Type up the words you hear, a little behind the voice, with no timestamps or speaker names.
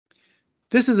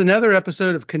This is another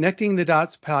episode of Connecting the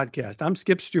Dots podcast. I'm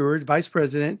Skip Stewart, Vice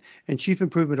President and Chief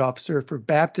Improvement Officer for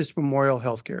Baptist Memorial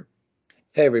Healthcare.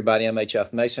 Hey, everybody. I'm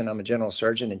H.F. Mason. I'm a General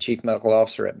Surgeon and Chief Medical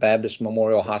Officer at Baptist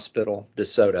Memorial Hospital,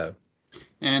 DeSoto.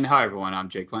 And hi, everyone. I'm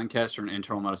Jake Lancaster, an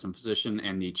internal medicine physician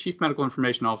and the Chief Medical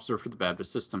Information Officer for the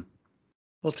Baptist System.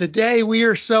 Well, today we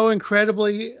are so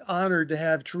incredibly honored to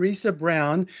have Teresa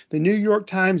Brown, the New York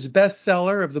Times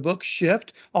bestseller of the book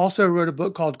Shift, also wrote a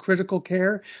book called Critical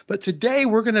Care. But today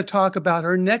we're going to talk about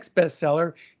her next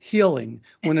bestseller, Healing,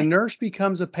 When a Nurse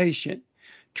Becomes a Patient.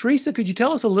 Teresa, could you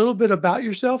tell us a little bit about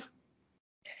yourself?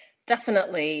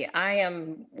 Definitely. I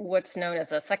am what's known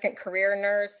as a second career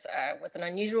nurse with an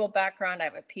unusual background. I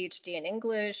have a PhD in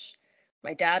English.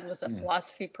 My dad was a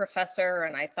philosophy professor,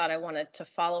 and I thought I wanted to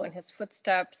follow in his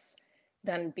footsteps.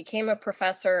 Then became a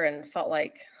professor and felt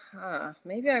like,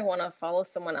 maybe I want to follow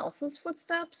someone else's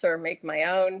footsteps or make my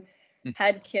own.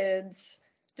 Had kids,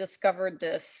 discovered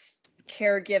this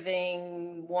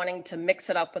caregiving, wanting to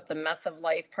mix it up with the mess of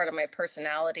life, part of my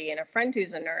personality. And a friend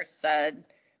who's a nurse said,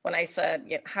 when I said,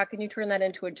 how can you turn that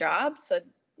into a job? Said,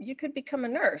 you could become a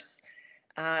nurse.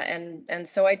 And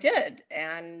so I did,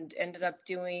 and ended up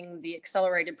doing the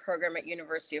accelerated program at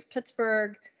University of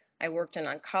Pittsburgh. I worked in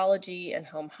oncology and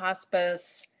home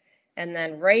hospice. And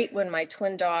then right when my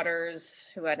twin daughters,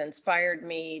 who had inspired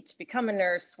me to become a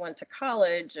nurse, went to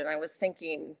college, and I was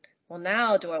thinking, well,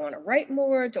 now do I want to write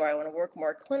more? Do I want to work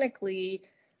more clinically?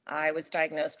 I was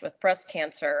diagnosed with breast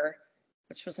cancer,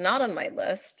 which was not on my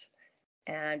list,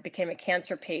 and became a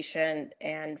cancer patient,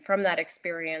 and from that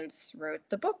experience wrote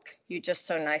the book you just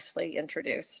so nicely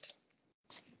introduced.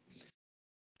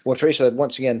 Well, Teresa,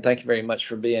 once again, thank you very much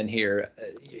for being here.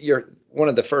 One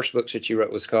of the first books that you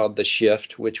wrote was called The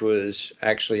Shift, which was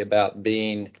actually about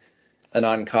being an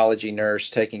oncology nurse,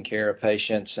 taking care of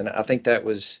patients, and I think that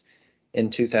was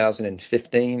in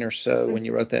 2015 or so when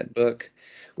you wrote that book.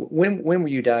 When were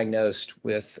you diagnosed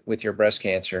with your breast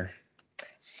cancer?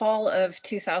 Fall of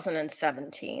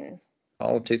 2017.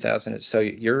 Fall of 2000. So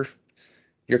you're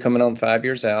coming on 5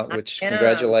 years out, which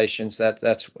congratulations.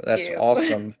 That's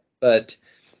awesome. But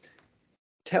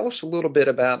tell us a little bit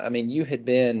about, you had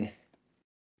been,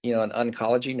 an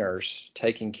oncology nurse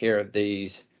taking care of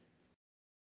these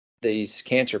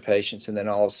cancer patients, and then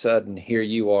all of a sudden here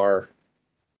you are,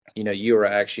 you are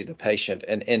actually the patient,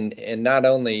 and not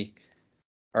only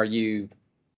are you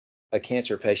a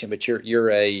cancer patient, but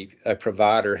you're a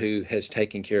provider who has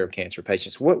taken care of cancer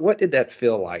patients. What did that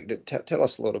feel like? Tell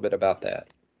us a little bit about that.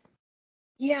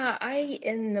 Yeah,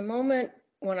 in the moment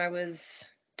when I was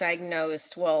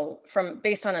diagnosed,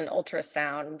 based on an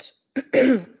ultrasound,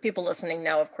 people listening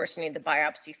know, of course, you need the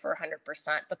biopsy for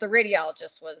 100%, but the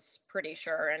radiologist was pretty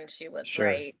sure, and she was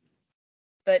right.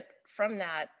 But from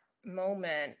that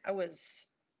moment, I was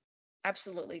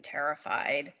absolutely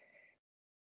terrified.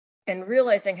 And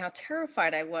realizing how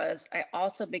terrified I was, I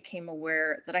also became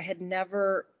aware that I had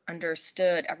never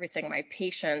understood everything my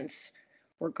patients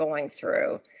were going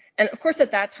through. And of course,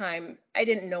 at that time, I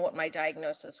didn't know what my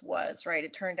diagnosis was, right?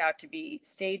 It turned out to be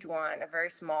stage 1, a very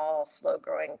small,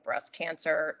 slow-growing breast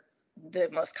cancer, the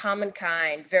most common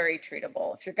kind, very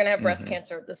treatable. If you're going to have breast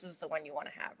cancer, this is the one you want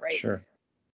to have, right? Sure.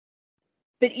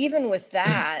 But even with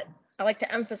that, I like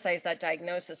to emphasize that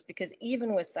diagnosis, because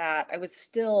even with that, I was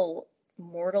still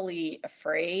mortally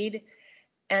afraid.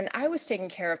 And I was taking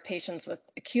care of patients with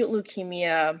acute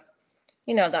leukemia.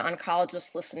 The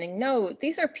oncologist listening know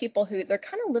these are people who they're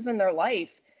kind of living their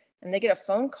life, and they get a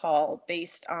phone call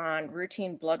based on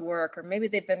routine blood work, or maybe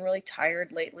they've been really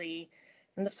tired lately,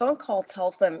 and the phone call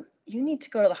tells them, you need to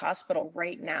go to the hospital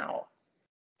right now,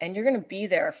 and you're going to be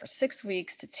there for 6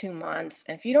 weeks to 2 months,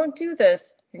 and if you don't do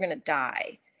this, you're going to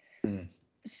die.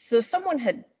 So someone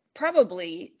had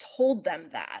probably told them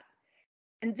that.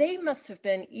 And they must have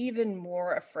been even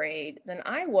more afraid than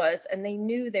I was. And they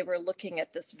knew they were looking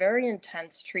at this very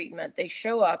intense treatment. They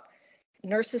show up,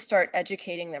 nurses start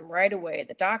educating them right away.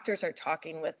 The doctors are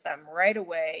talking with them right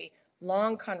away,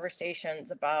 long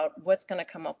conversations about what's going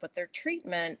to come up with their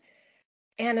treatment.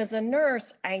 And as a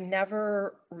nurse, I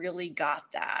never really got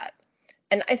that.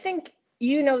 And I think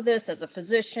you know this as a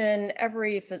physician,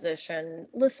 every physician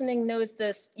listening knows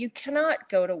this. You cannot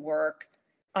go to work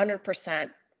 100%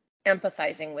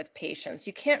 empathizing with patients.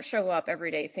 You can't show up every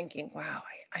day thinking, wow,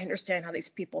 I understand how these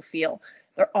people feel.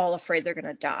 They're all afraid they're going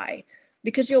to die,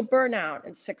 because you'll burn out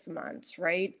in 6 months,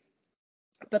 right?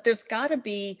 But there's got to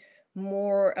be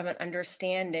more of an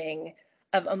understanding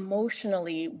of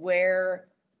emotionally where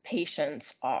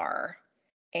patients are.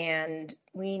 And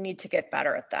we need to get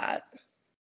better at that.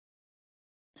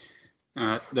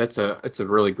 That's a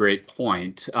really great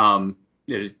point.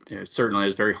 It certainly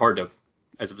is very hard to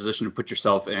as a physician to put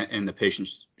yourself in the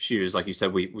patient's shoes. Like you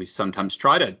said, we sometimes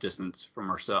try to distance from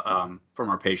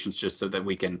our patients just so that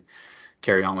we can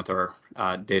carry on with our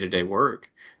day-to-day work.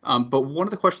 But one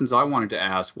of the questions I wanted to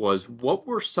ask was, what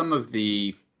were some of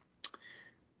the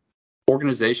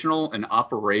organizational and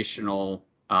operational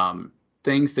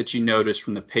things that you noticed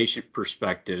from the patient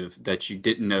perspective that you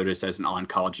didn't notice as an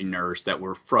oncology nurse that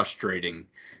were frustrating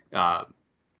as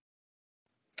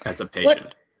a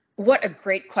patient? What a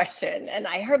great question. And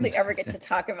I hardly ever get to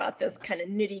talk about this kind of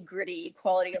nitty gritty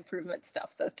quality improvement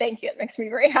stuff. So thank you. It makes me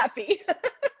very happy.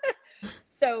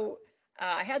 So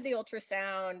I had the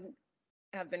ultrasound,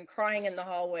 have been crying in the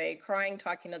hallway, crying,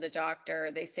 talking to the doctor.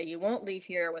 They say, you won't leave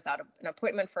here without an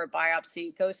appointment for a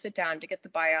biopsy. Go sit down to get the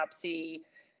biopsy.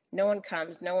 No one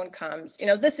comes.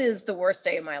 This is the worst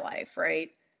day of my life,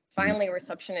 right? Finally, a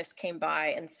receptionist came by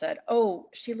and said, oh,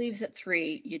 she leaves at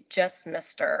 3. You just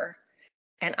missed her.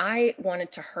 And I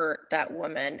wanted to hurt that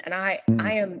woman. And I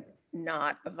am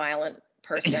not a violent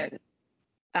person.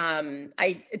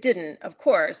 I didn't, of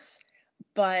course,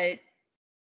 but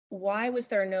why was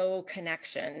there no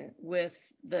connection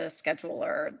with the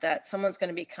scheduler that someone's going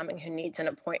to be coming who needs an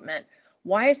appointment?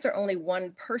 Why is there only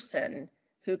one person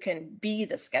who can be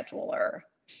the scheduler?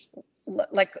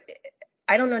 Like,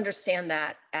 I don't understand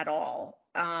that at all.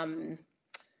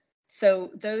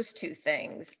 So those two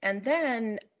things. And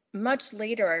then much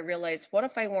later, I realized, what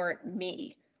if I weren't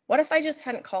me? What if I just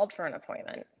hadn't called for an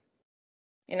appointment?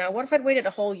 What if I'd waited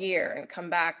a whole year and come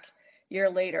back a year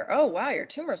later? Oh, wow, your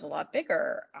tumor's a lot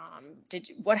bigger.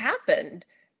 What happened?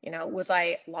 Was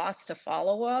I lost to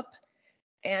follow up?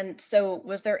 And so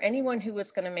was there anyone who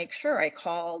was going to make sure I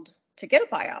called to get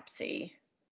a biopsy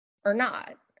or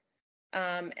not?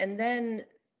 And then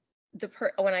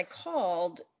when I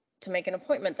called to make an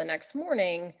appointment the next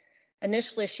morning,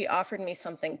 initially she offered me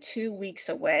something 2 weeks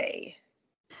away.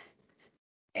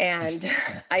 And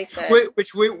I said,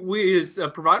 which we as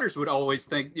providers would always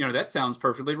think, that sounds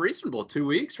perfectly reasonable. 2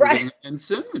 weeks, right, and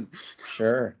soon.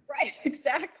 Sure. Right,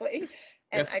 exactly.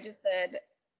 And I just said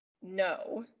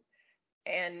no.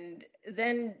 And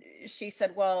then she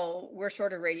said, well, we're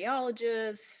short a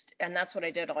radiologist. And that's what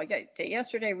I did all day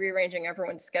yesterday, rearranging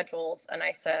everyone's schedules. And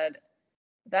I said,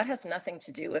 that has nothing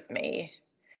to do with me.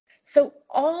 So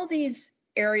all these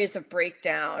areas of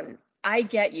breakdown, I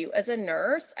get you. As a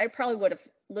nurse, I probably would have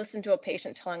listened to a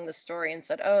patient telling the story and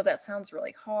said, oh, that sounds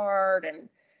really hard. And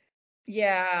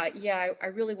yeah, I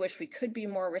really wish we could be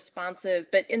more responsive.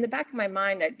 But in the back of my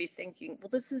mind, I'd be thinking, well,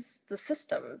 this is the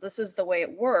system. This is the way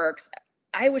it works.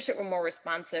 I wish it were more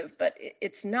responsive, but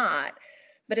it's not.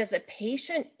 But as a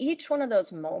patient, each one of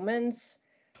those moments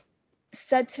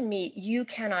said to me, you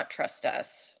cannot trust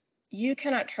us. You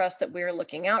cannot trust that we're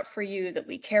looking out for you, that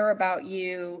we care about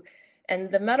you.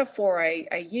 And the metaphor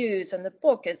I use in the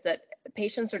book is that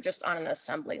patients are just on an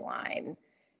assembly line.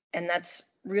 And that's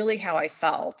really how I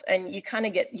felt. And you kind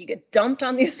of get dumped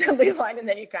on the assembly line, and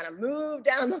then you kind of move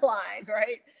down the line,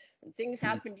 right? And things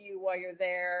happen to you while you're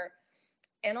there.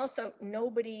 And also,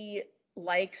 nobody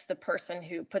likes the person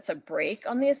who puts a brake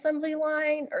on the assembly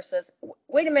line or says,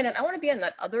 wait a minute, I want to be on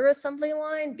that other assembly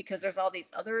line because there's all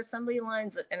these other assembly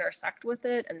lines that intersect with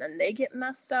it, and then they get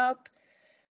messed up.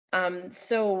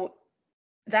 So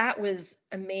that was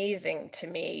amazing to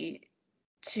me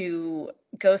to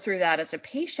go through that as a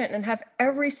patient and have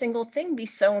every single thing be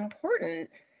so important.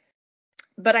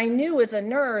 But I knew as a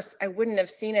nurse, I wouldn't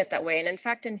have seen it that way. And in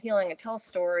fact, in Healing, I tell a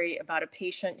story about a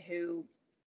patient who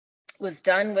was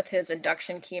done with his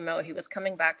induction chemo. He was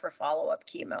coming back for follow-up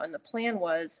chemo. And the plan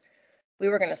was we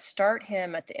were going to start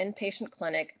him at the inpatient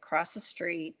clinic across the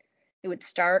street. He would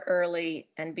start early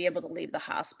and be able to leave the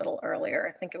hospital earlier.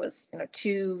 I think it was,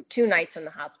 two nights in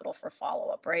the hospital for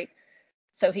follow-up, right?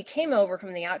 So he came over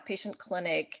from the outpatient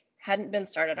clinic, hadn't been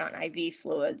started on IV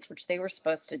fluids, which they were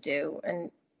supposed to do.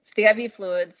 And if the IV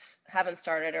fluids haven't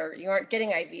started or you aren't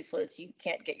getting IV fluids, you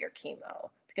can't get your chemo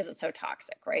because it's so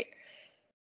toxic, right?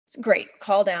 It's great.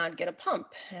 Call down, get a pump.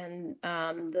 And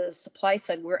the supply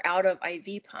said, we're out of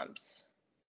IV pumps.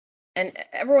 And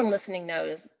everyone listening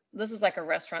knows this is like a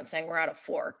restaurant saying we're out of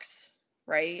forks,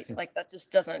 right? Like that just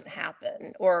doesn't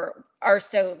happen. Or our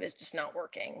stove is just not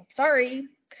working. Sorry.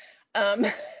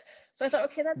 So I thought,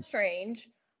 okay, that's strange.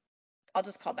 I'll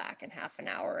just call back in half an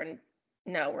hour. And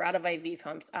no, we're out of IV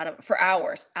pumps, for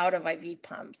hours, out of IV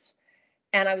pumps.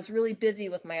 And I was really busy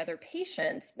with my other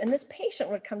patients. And this patient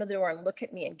would come to the door and look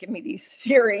at me and give me these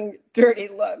searing, dirty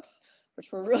looks,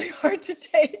 which were really hard to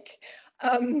take.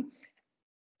 And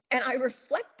I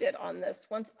reflected on this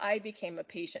once I became a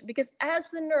patient, because as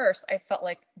the nurse, I felt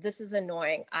like this is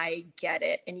annoying. I get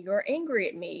it. And you're angry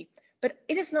at me, but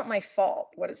it is not my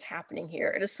fault what is happening here.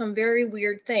 It is some very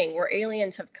weird thing where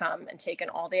aliens have come and taken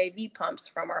all the IV pumps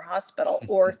from our hospital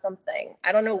or something.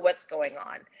 I don't know what's going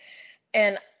on.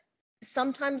 And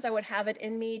sometimes I would have it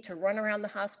in me to run around the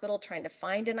hospital trying to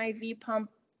find an IV pump.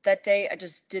 That day, I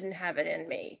just didn't have it in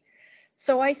me.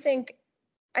 So I think,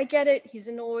 I get it. He's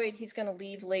annoyed. He's going to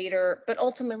leave later, but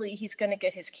ultimately he's going to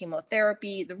get his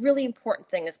chemotherapy. The really important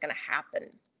thing is going to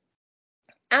happen.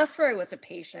 After I was a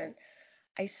patient,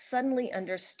 I suddenly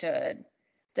understood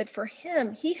that for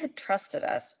him, he had trusted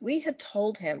us. We had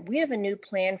told him, we have a new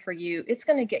plan for you. It's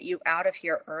going to get you out of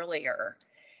here earlier.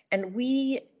 And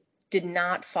we did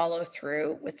not follow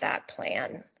through with that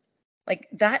plan. Like,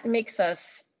 that makes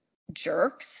us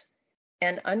jerks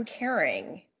and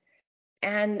uncaring.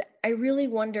 And I really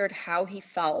wondered how he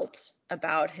felt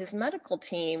about his medical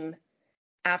team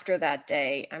after that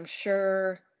day. I'm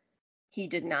sure he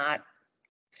did not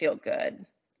feel good.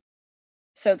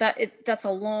 So that's a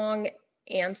long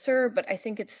answer, but I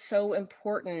think it's so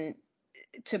important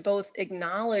to both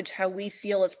acknowledge how we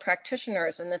feel as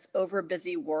practitioners in this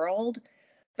overbusy world,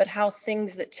 but how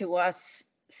things that to us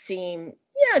seem,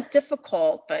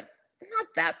 difficult, but not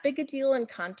that big a deal in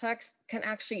context, can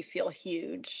actually feel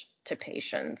huge to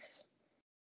patients.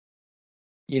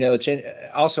 It's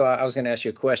also, I was going to ask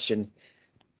you a question.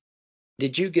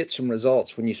 Did you get some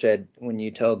results when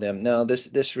you told them, no,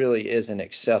 this really isn't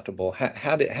acceptable?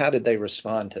 How did they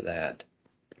respond to that?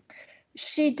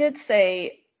 She did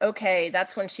say, okay.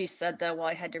 That's when she said that, well,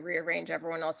 I had to rearrange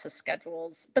everyone else's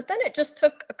schedules. But then it just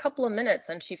took a couple of minutes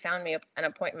and she found me an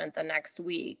appointment the next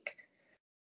week.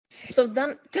 So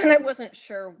then I wasn't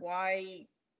sure why.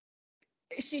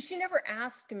 She never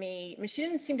asked me. I mean, she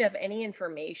didn't seem to have any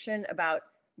information about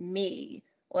me,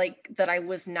 like that I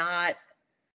was not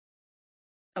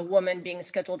a woman being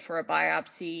scheduled for a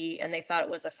biopsy and they thought it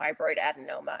was a fibroid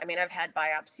adenoma. I mean, I've had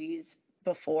biopsies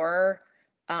before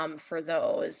for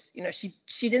those.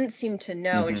 She didn't seem to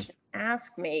know. And she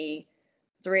asked me.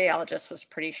 The radiologist was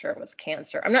pretty sure it was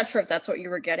cancer. I'm not sure if that's what you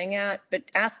were getting at, but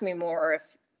ask me more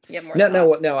if you have more.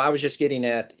 No. I was just getting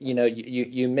at,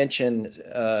 you mentioned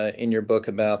in your book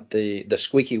about the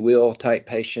squeaky wheel type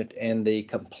patient and the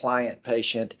compliant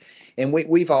patient, and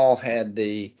we've all had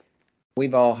the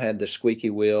squeaky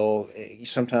wheel.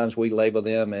 Sometimes we label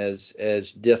them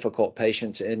as difficult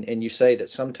patients, and you say that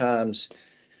sometimes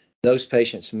those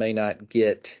patients may not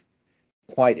get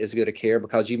quite as good a care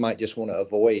because you might just want to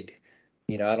avoid,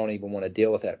 I don't even want to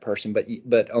deal with that person.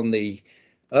 But on the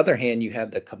other hand, you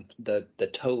have the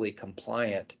totally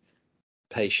compliant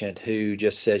patient who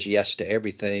just says yes to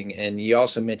everything. And you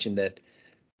also mentioned that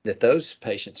those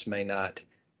patients may not,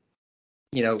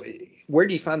 where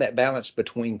do you find that balance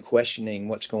between questioning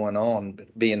what's going on,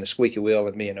 being the squeaky wheel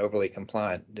and being overly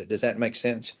compliant? Does that make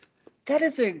sense? That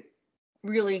is a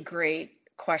really great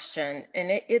question. And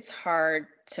it's hard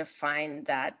to find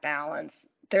that balance.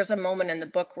 There's a moment in the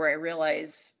book where I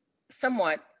realize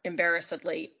somewhat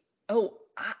embarrassedly, oh,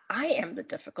 I am the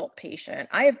difficult patient.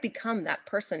 I have become that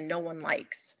person no one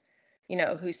likes,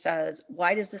 who says,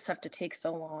 why does this have to take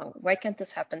so long? Why can't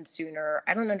this happen sooner?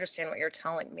 I don't understand what you're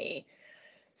telling me.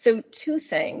 So two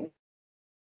things.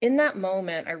 In that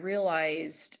moment, I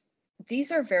realized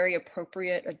these are very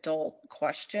appropriate adult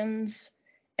questions.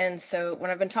 And so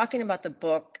when I've been talking about the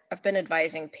book, I've been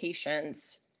advising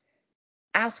patients,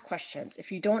 ask questions if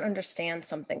you don't understand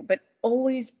something, but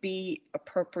always be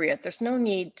appropriate. There's no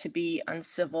need to be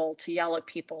uncivil, to yell at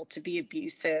people, to be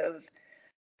abusive.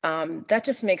 That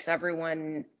just makes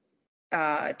everyone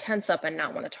tense up and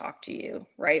not want to talk to you,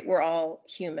 right? We're all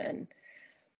human.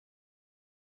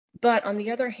 But on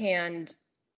the other hand,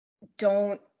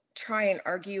 don't try and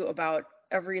argue about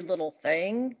every little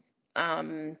thing.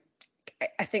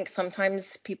 I think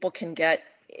sometimes people can get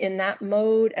in that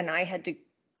mode, and I had to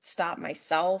stop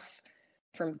myself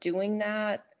from doing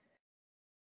that.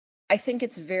 I think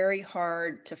it's very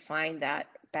hard to find that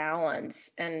balance.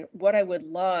 And what I would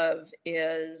love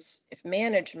is if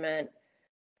management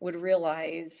would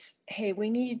realize, hey, we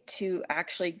need to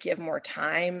actually give more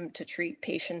time to treat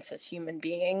patients as human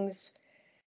beings.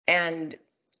 And,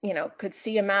 could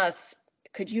CMS,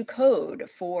 could you code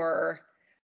for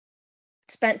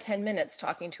spent 10 minutes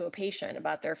talking to a patient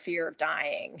about their fear of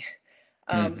dying?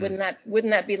 Wouldn't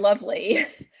that be lovely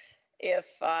if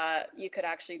you could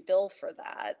actually bill for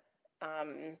that?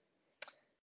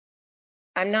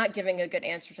 I'm not giving a good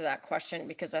answer to that question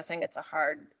because I think it's a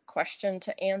hard question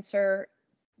to answer.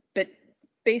 But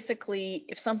basically,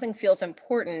 if something feels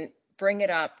important, bring it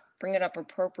up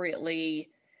appropriately,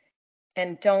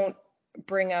 and don't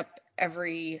bring up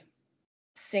every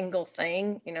single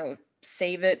thing.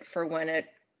 Save it for when it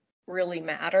really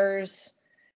matters.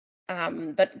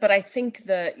 But I think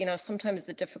sometimes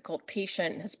the difficult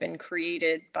patient has been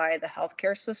created by the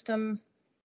healthcare system,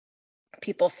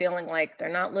 people feeling like they're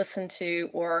not listened to,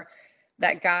 or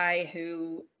that guy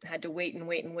who had to wait and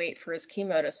wait and wait for his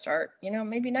chemo to start,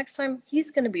 maybe next time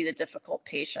he's going to be the difficult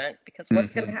patient, because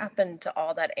what's going to happen to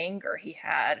all that anger he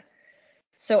had?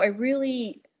 So I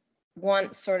really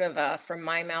want sort of a from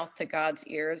my mouth to God's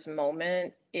ears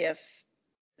moment. If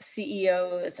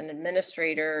CEOs and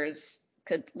administrators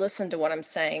could listen to what I'm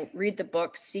saying, read the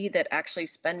book, see that actually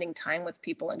spending time with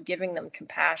people and giving them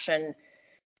compassion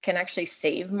can actually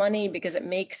save money, because it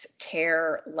makes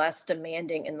care less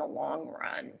demanding in the long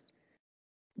run.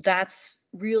 That's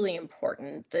really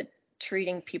important, that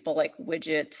treating people like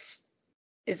widgets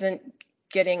isn't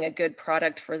getting a good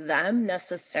product for them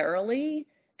necessarily.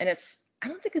 And I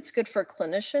don't think it's good for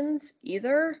clinicians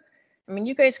either. I mean,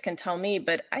 you guys can tell me,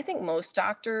 but I think most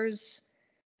doctors,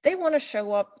 they want to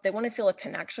show up, they want to feel a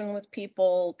connection with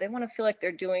people, they want to feel like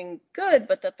they're doing good,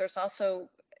 but that there's also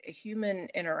a human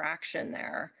interaction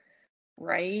there,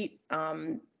 right?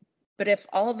 But if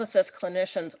all of us as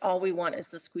clinicians, all we want is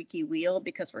the squeaky wheel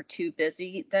because we're too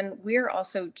busy, then we're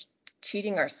also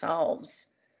cheating ourselves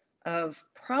of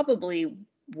probably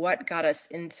what got us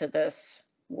into this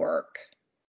work.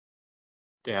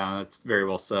 Yeah, that's very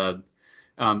well said.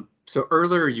 So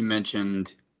earlier you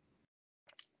mentioned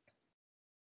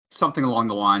something along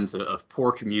the lines of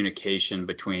poor communication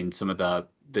between some of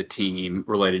the team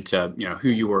related to who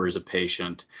you were as a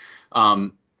patient.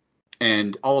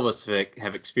 And all of us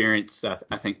have experienced,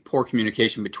 I think, poor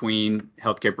communication between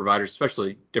healthcare providers,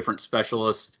 especially different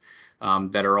specialists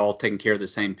that are all taking care of the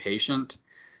same patient.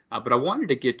 But I wanted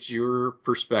to get your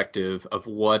perspective of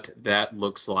what that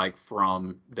looks like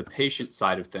from the patient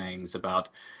side of things, about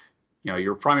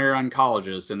your primary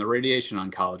oncologist and the radiation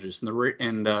oncologist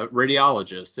and the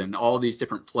radiologist and all these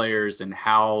different players, and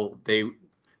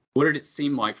what did it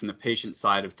seem like from the patient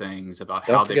side of things about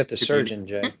Don't how forget the surgeon,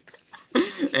 Jay.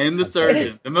 And the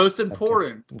surgeon, the most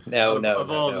important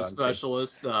of all the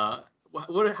specialists. How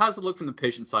does it look from the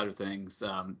patient side of things?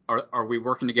 Are we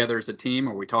working together as a team?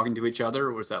 Are we talking to each other?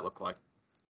 Or what does that look like?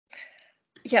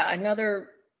 Yeah, another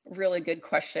really good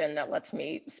question that lets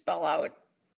me spell out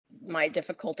my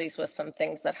difficulties with some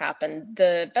things that happened.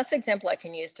 The best example I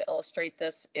can use to illustrate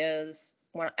this is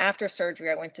when after surgery,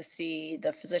 I went to see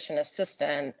the physician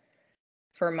assistant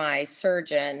for my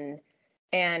surgeon.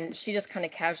 And she just kind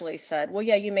of casually said, well,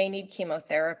 yeah, you may need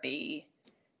chemotherapy.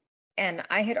 And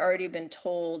I had already been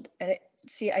told, and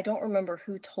I don't remember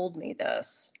who told me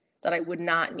this, that I would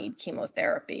not need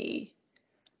chemotherapy.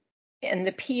 And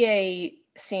the PA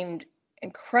seemed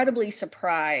incredibly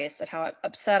surprised at how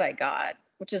upset I got,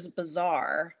 which is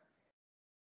bizarre.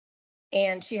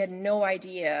 And she had no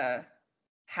idea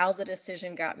how the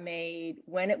decision got made,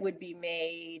 when it would be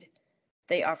made.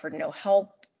 They offered no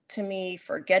help to me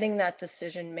for getting that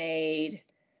decision made.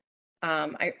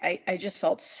 I just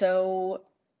felt so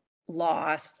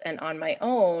lost and on my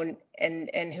own,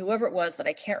 and whoever it was that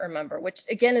I can't remember, which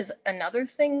again is another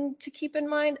thing to keep in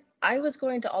mind. I was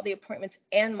going to all the appointments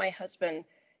and my husband,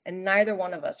 and neither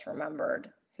one of us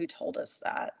remembered who told us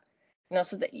that.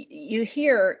 So that you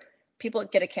hear people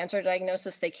get a cancer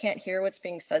diagnosis, they can't hear what's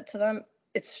being said to them.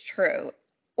 It's true.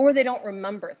 Or they don't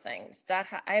remember things. I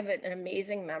have an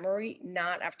amazing memory,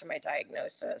 not after my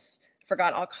diagnosis.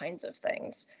 Forgot all kinds of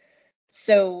things.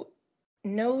 So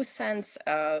no sense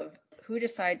of who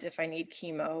decides if I need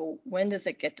chemo, when does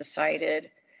it get decided?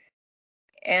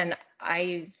 And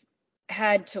I've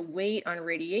had to wait on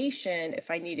radiation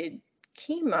if I needed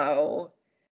chemo,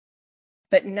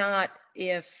 but not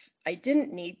if I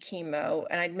didn't need chemo.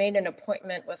 And I'd made an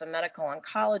appointment with a medical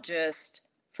oncologist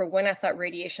for when I thought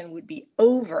radiation would be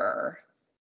over.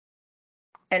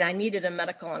 And I needed a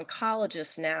medical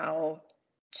oncologist now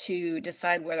to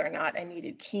decide whether or not I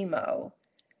needed chemo.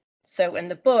 So in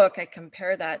the book, I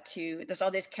compare that to, there's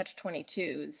all these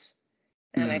catch-22s.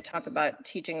 And I talk about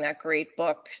teaching that great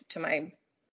book to my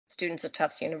students at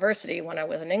Tufts University when I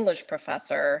was an English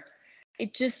professor.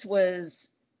 It just was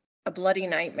a bloody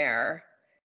nightmare.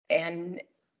 And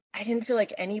I didn't feel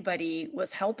like anybody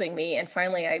was helping me. And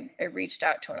finally, I reached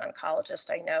out to an oncologist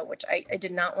I know, which I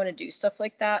did not want to do stuff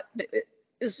like that. But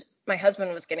my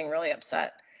husband was getting really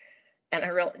upset. And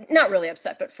not really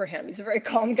upset, but for him, he's a very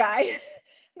calm guy.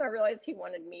 And I realized he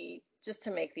wanted me just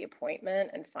to make the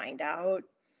appointment and find out.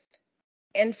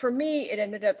 And for me, it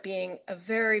ended up being a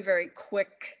very, very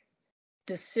quick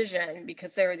decision,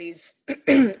 because there are these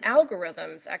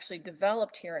algorithms actually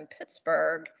developed here in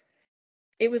Pittsburgh.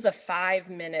 It was a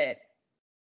 5-minute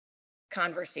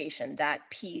conversation, that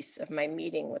piece of my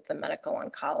meeting with the medical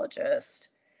oncologist.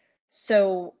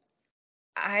 So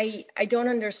I don't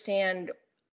understand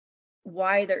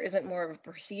why there isn't more of a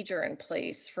procedure in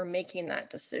place for making that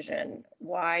decision.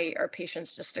 Why are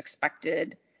patients just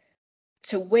expected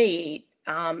to wait?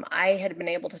 I had been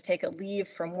able to take a leave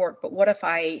from work, but what if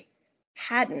I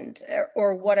hadn't?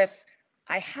 Or what if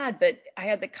I had, but I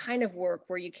had the kind of work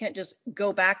where you can't just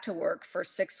go back to work for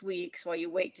 6 weeks while you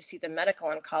wait to see the medical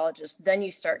oncologist, then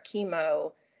you start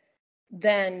chemo,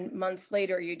 then months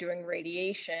later you're doing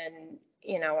radiation.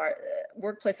 Our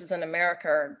workplaces in America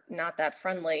are not that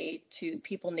friendly to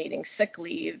people needing sick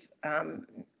leave.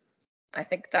 I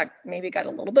think that maybe got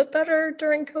a little bit better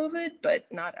during COVID,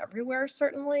 but not everywhere,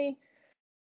 certainly.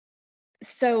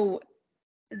 So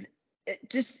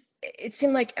it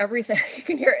seemed like everything you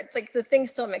can hear. It's like the thing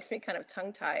still makes me kind of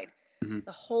tongue-tied. Mm-hmm.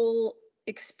 The whole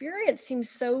experience seems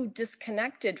so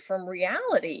disconnected from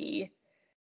reality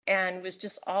and was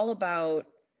just all about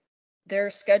their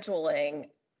scheduling.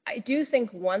 I do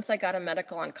think once I got a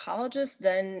medical oncologist,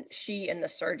 then she and the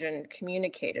surgeon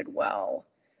communicated well.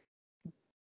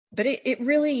 But it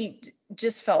really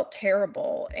just felt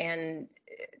terrible. And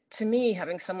to me,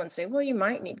 having someone say, well, you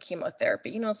might need chemotherapy,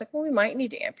 it's like, well, we might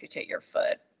need to amputate your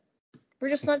foot. We're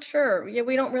just not sure. Yeah,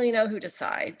 we don't really know who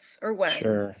decides or when.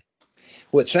 Sure.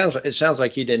 Well, it sounds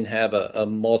like you didn't have a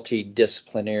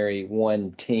multidisciplinary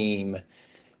one team.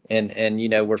 And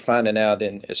we're finding out,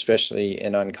 especially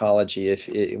in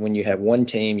oncology, when you have one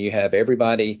team, you have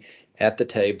everybody at the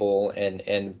table,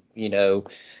 and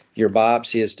your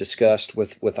biopsy is discussed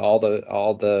with all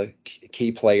the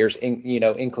key players,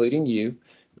 including you,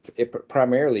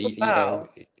 primarily Wow.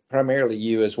 primarily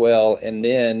you as well. And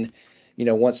then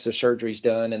once the surgery's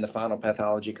done and the final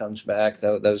pathology comes back,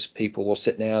 those people will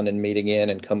sit down and meet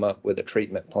again and come up with a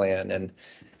treatment plan.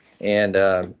 And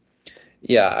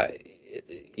yeah,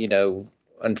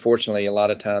 unfortunately, a lot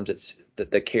of times it's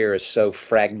that the care is so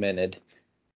fragmented,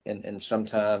 and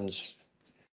sometimes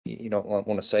you don't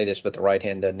want to say this, but the right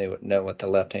hand doesn't know what the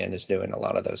left hand is doing a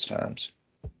lot of those times.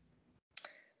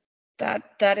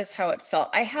 That is how it felt.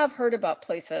 I have heard about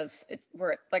places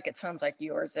where it sounds like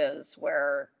yours is,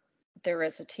 where there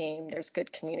is a team, there's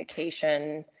good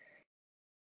communication,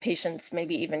 patients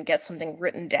maybe even get something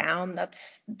written down.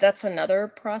 That's another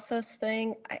process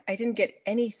thing. I didn't get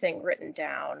anything written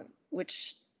down,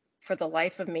 which for the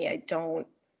life of me, I don't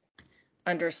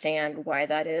understand why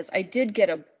that is. I did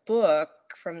get a book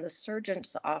from the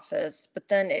surgeon's office, but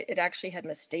then it actually had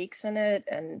mistakes in it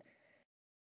and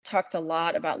talked a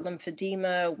lot about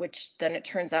lymphedema, which then it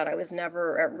turns out I was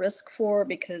never at risk for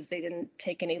because they didn't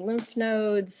take any lymph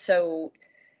nodes. So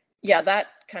yeah, that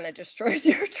kind of destroys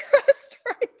your trust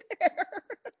right there.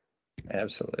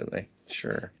 Absolutely.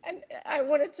 Sure. And I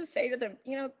wanted to say to them,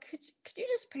 could you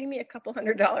just pay me a couple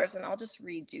 $100 and I'll just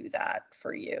redo that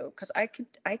for you? Because I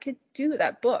could do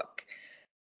that book.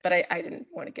 But I didn't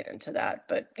want to get into that.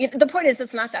 But the point is,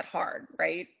 it's not that hard,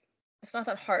 right? It's not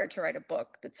that hard to write a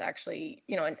book that's actually,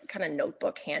 a kind of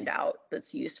notebook handout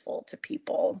that's useful to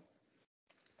people.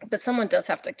 But someone does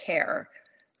have to care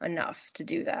enough to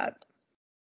do that.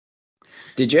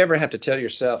 Did you ever have to tell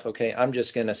yourself, okay, I'm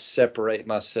just going to separate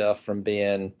myself from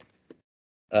being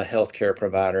a healthcare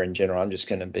provider in general. I'm just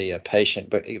going to be a patient.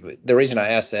 But the reason I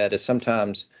ask that is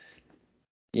sometimes,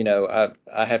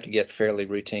 I have to get fairly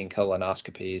routine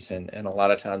colonoscopies, and a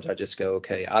lot of times I just go,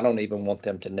 okay, I don't even want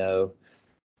them to know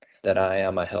that I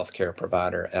am a healthcare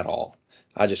provider at all.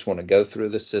 I just want to go through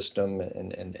the system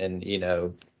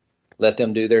and let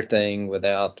them do their thing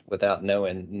without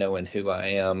knowing who I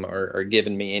am or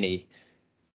giving me any,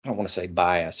 I don't want to say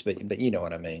bias, but you know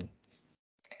what I mean.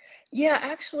 Yeah,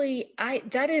 actually,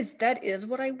 that is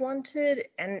what I wanted,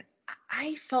 and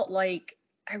I felt like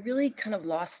I really kind of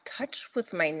lost touch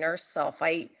with my nurse self.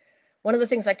 One of the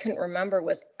things I couldn't remember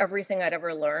was everything I'd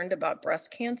ever learned about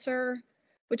breast cancer,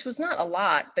 which was not a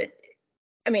lot, but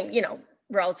I mean,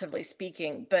 relatively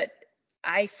speaking, but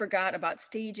I forgot about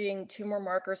staging, tumor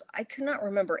markers. I could not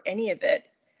remember any of it.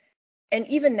 And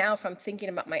even now, if I'm thinking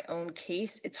about my own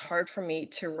case, it's hard for me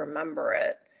to remember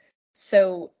it.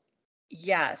 So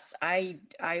yes, I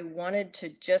wanted to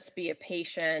just be a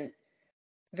patient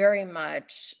very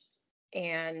much.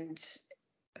 And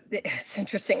it's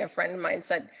interesting. A friend of mine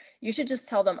said, you should just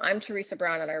tell them I'm Teresa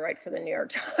Brown and I write for the New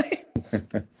York Times.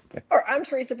 Or I'm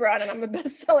Teresa Brown and I'm a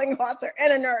best-selling author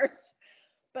and a nurse.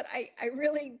 But I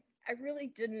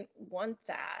really didn't want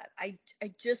that. I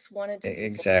just wanted to be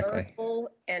Exactly. vulnerable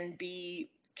and be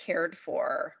cared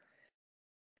for.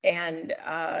 And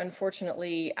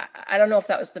unfortunately, I don't know if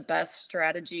that was the best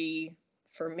strategy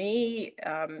for me.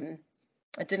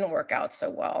 It didn't work out so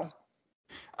well.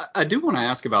 I do want to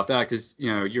ask about that because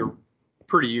you're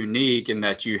pretty unique in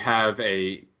that you have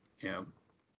a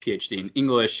PhD in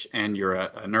English and you're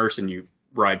a nurse and you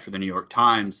write for the New York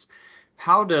Times.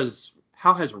 How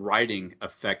has writing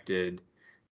affected,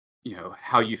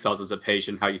 how you felt as a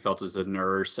patient, how you felt as a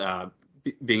nurse,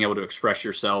 being able to express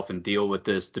yourself and deal with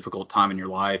this difficult time in your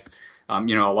life? A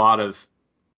lot of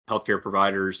healthcare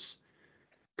providers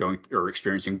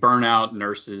experiencing burnout,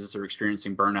 nurses are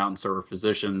experiencing burnout, and so are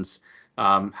physicians.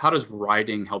 How does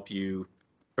writing help you,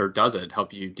 or does it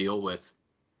help you deal with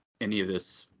any of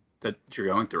this that you're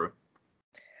going through?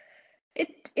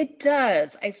 It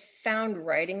does. I found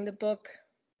writing the book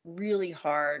really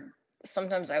hard.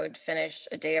 Sometimes I would finish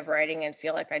a day of writing and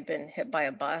feel like I'd been hit by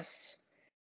a bus.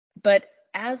 But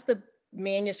as the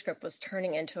manuscript was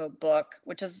turning into a book,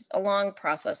 which is a long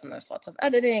process and there's lots of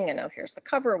editing and here's the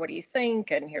cover, what do you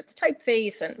think? And here's the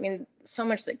typeface. And I mean, so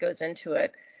much that goes into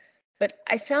it. But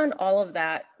I found all of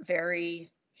that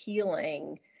very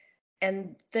healing.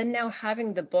 And then now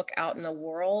having the book out in the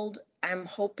world, I'm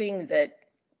hoping that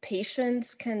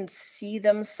patients can see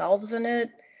themselves in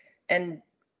it and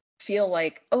feel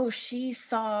like, oh, she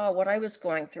saw what I was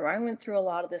going through. I went through a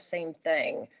lot of the same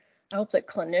thing. I hope that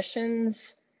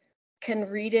clinicians can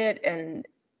read it and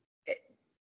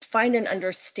find an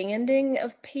understanding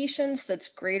of patients that's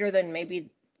greater than maybe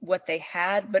what they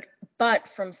had, but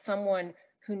from someone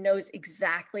who knows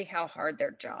exactly how hard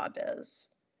their job is,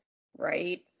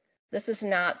 right? This is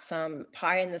not some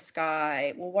pie in the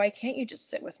sky. Well, why can't you just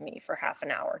sit with me for half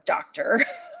an hour, doctor?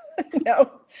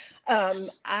 No,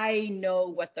 I know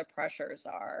what the pressures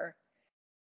are.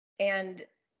 And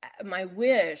my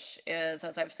wish is,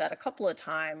 as I've said a couple of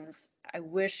times, I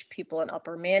wish people in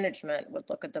upper management would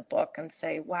look at the book and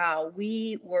say, wow,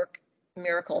 we work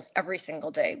miracles every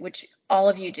single day, which all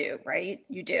of you do, right?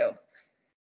 You do.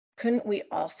 Couldn't we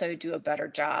also do a better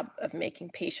job of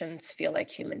making patients feel like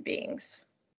human beings?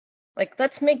 Like,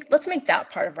 let's make that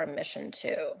part of our mission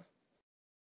too.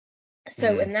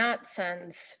 So in that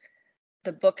sense,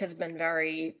 the book has been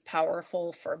very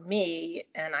powerful for me,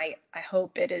 and I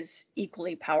hope it is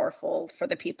equally powerful for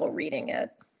the people reading it.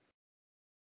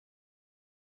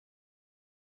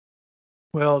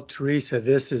 Well, Teresa,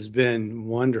 this has been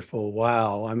wonderful.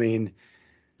 Wow. I mean,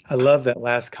 I love that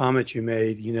last comment you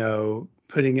made,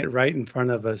 putting it right in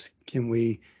front of us. Can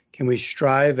we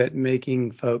strive at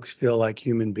making folks feel like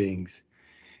human beings?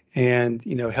 And,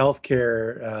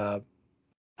 healthcare,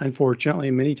 unfortunately,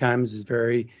 many times is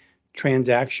very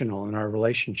transactional in our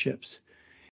relationships.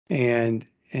 And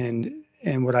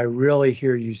what I really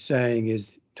hear you saying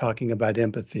is talking about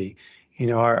empathy.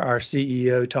 Our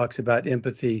CEO talks about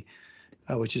empathy,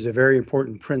 which is a very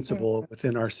important principle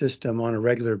within our system on a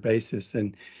regular basis.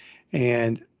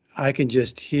 And I can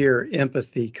just hear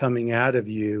empathy coming out of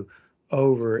you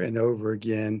over and over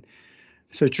again.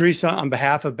 So Teresa, on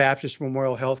behalf of Baptist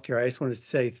Memorial Healthcare, I just want to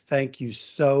say thank you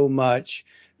so much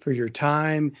for your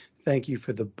time. Thank you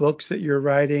for the books that you're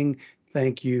writing.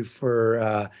 Thank you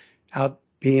for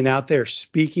being out there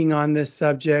speaking on this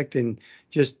subject. And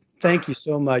just thank you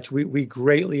so much. We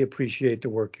greatly appreciate the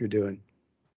work you're doing.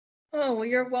 Oh, well,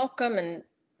 you're welcome. And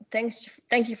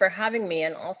thank you for having me,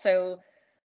 and also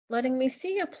letting me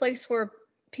see a place where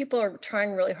people are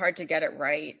trying really hard to get it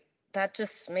right. That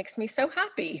just makes me so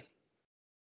happy.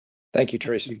 Thank you,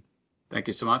 Teresa. Thank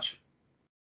you so much.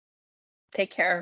 Take care.